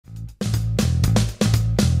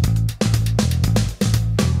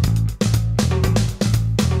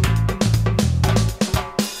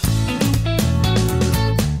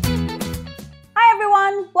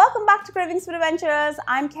Cravings for Adventures.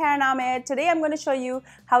 I'm Karen Ahmed. Today I'm going to show you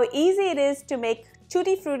how easy it is to make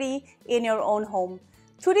Tutti Frutti in your own home.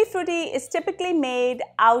 Tutti Frutti is typically made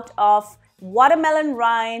out of watermelon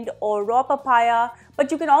rind or raw papaya,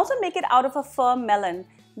 but you can also make it out of a firm melon.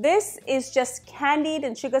 This is just candied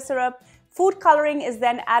in sugar syrup. Food coloring is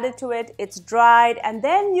then added to it. It's dried, and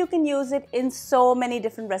then you can use it in so many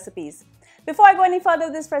different recipes. Before I go any further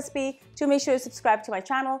with this recipe, do make sure you subscribe to my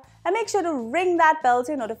channel and make sure to ring that bell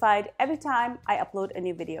so you're notified every time I upload a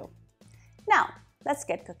new video. Now, let's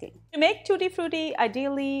get cooking. To make Tutti Frutti,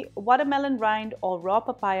 ideally watermelon rind or raw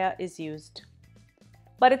papaya is used.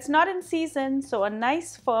 But it's not in season, so a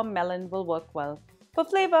nice firm melon will work well. For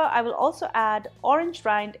flavor, I will also add orange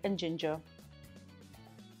rind and ginger.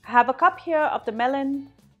 I have a cup here of the melon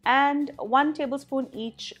and 1 tablespoon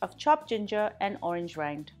each of chopped ginger and orange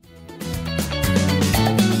rind.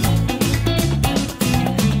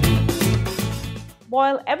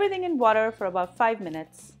 Boil everything in water for about 5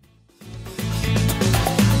 minutes.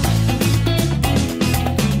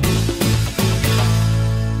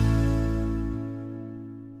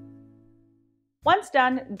 Once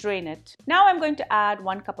done, drain it. Now I'm going to add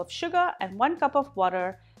 1 cup of sugar and 1 cup of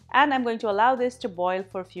water, and I'm going to allow this to boil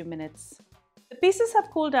for a few minutes. The pieces have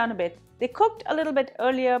cooled down a bit. They cooked a little bit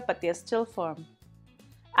earlier, but they're still firm.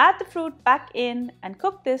 Add the fruit back in and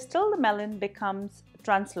cook this till the melon becomes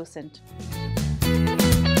translucent.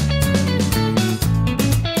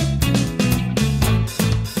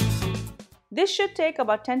 This should take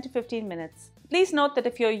about 10 to 15 minutes. Please note that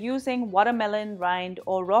if you're using watermelon rind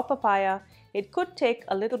or raw papaya, it could take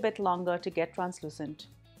a little bit longer to get translucent.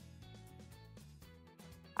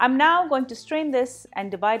 I'm now going to strain this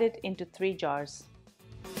and divide it into 3 jars.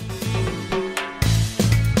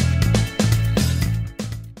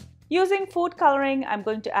 Using food coloring, I'm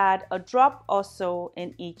going to add a drop or so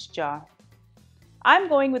in each jar. I'm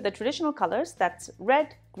going with the traditional colors, that's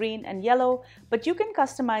red, green and yellow, but you can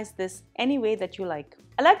customize this any way that you like.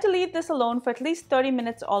 I like to leave this alone for at least 30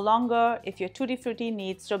 minutes or longer if your Tutti Frutti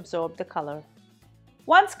needs to absorb the color.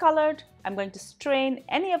 Once colored, I'm going to strain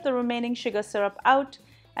any of the remaining sugar syrup out,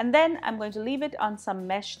 and then I'm going to leave it on some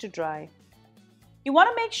mesh to dry. You want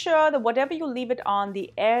to make sure that whatever you leave it on,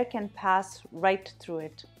 the air can pass right through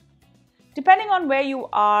it. Depending on where you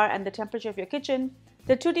are and the temperature of your kitchen,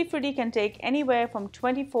 the Tutti Frutti can take anywhere from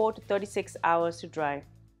 24 to 36 hours to dry.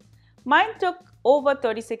 Mine took over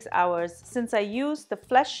 36 hours since I used the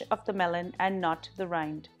flesh of the melon and not the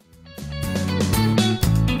rind.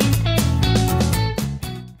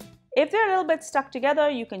 If they're a little bit stuck together,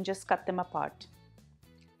 you can just cut them apart.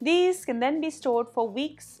 These can then be stored for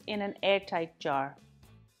weeks in an airtight jar.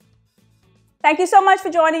 Thank you so much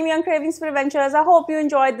for joining me on Cravings for Adventures. I hope you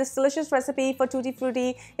enjoyed this delicious recipe for Tutti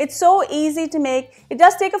Frutti. It's so easy to make. It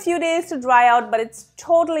does take a few days to dry out, but it's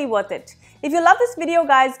totally worth it. If you love this video,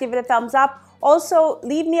 guys, give it a thumbs up. Also,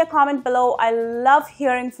 leave me a comment below. I love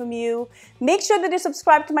hearing from you. Make sure that you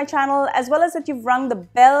subscribe to my channel as well as that you've rung the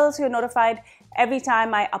bell so you're notified every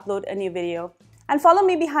time I upload a new video. And follow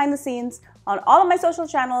me behind the scenes on all of my social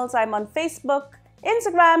channels. I'm on Facebook,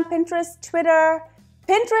 Instagram, Pinterest, Twitter,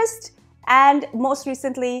 and most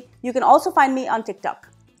recently, you can also find me on TikTok.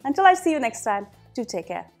 Until I see you next time, do take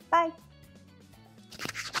care. Bye.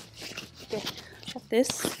 Okay, shut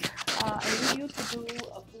this. I need you to do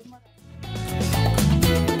a